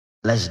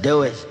Let's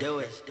do it. Faith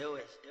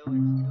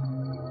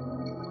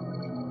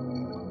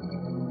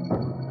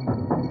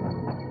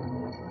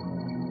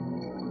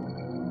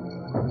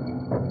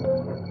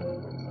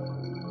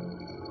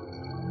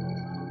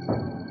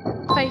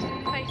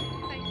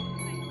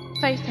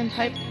and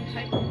hope.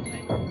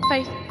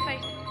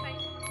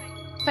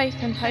 Faith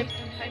and hope.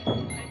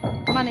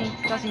 Money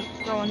doesn't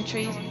grow on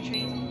trees.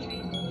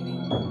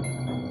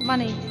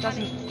 Money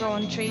doesn't grow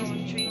on trees.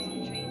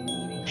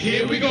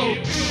 Here we go.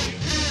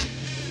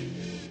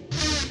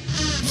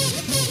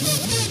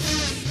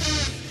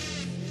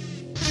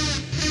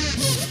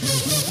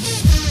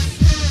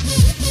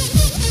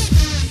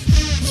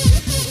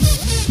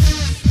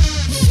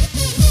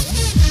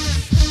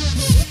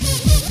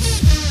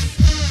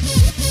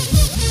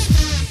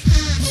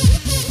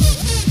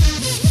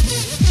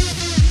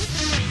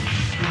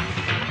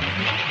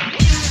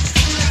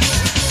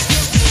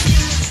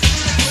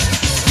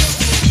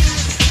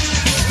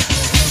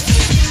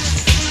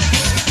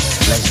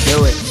 Let's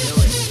do it.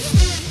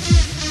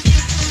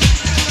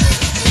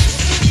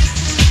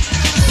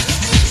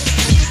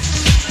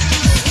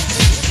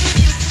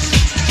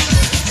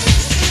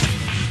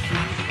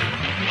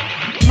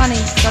 Money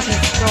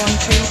doesn't grow on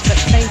trees, but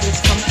babies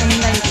come from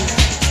ladies.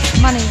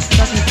 Money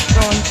doesn't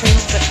grow on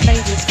trees, but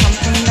babies come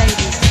from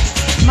ladies.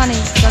 Money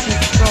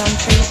doesn't grow on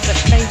trees, but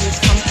babies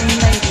come from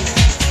ladies.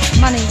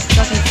 Money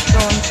doesn't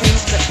grow on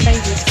trees, but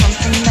babies come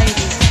from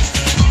ladies.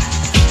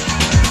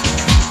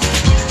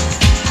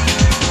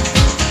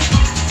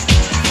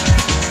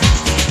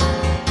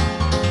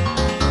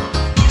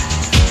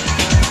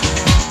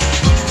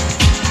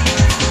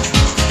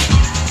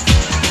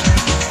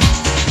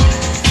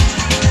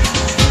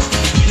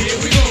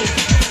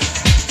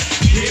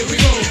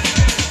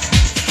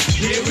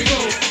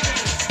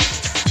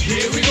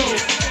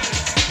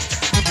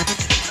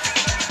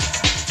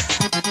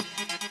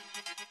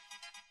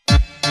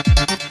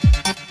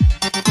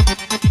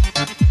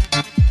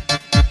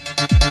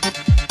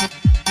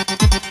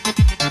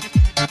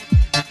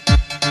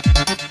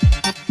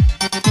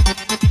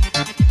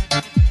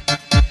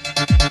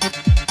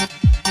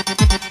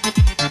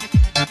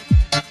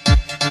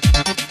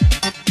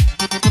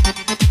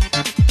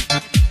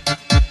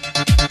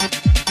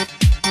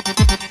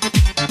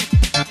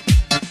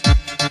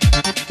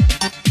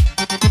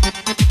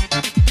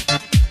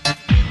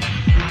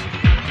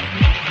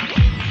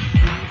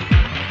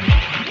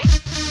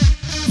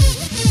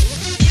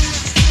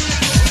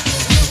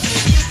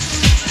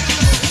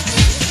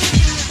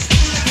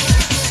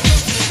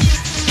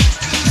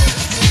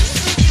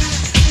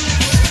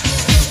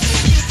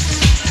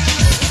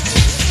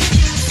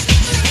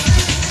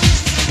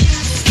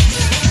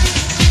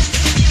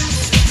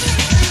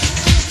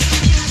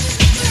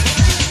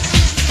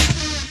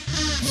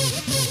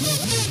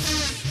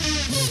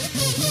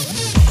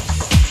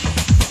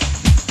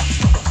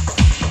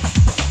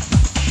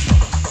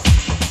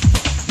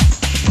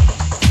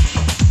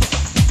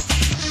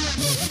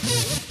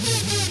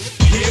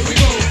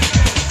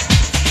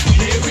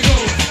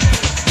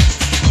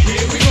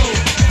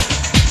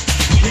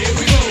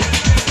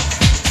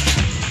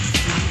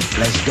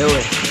 Let's do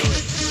it.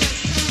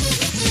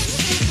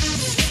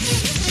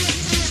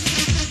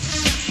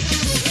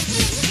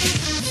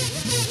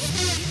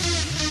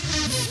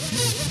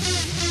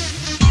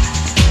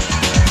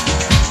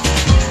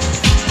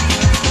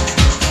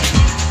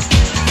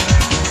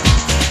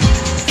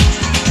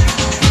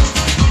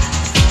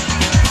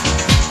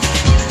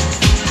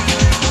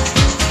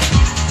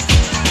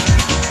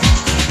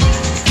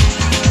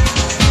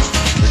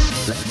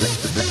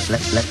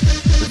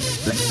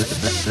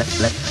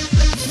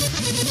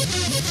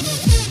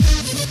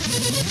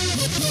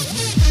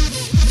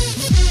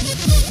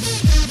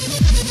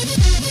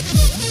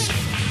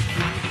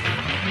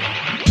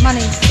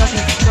 Money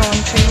doesn't grow on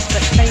trees,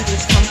 but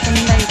babies come from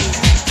ladies.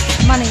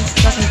 Money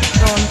doesn't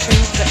grow on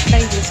trees, but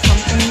babies come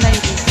from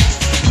ladies.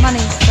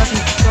 Money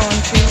doesn't grow on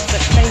trees,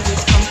 but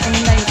babies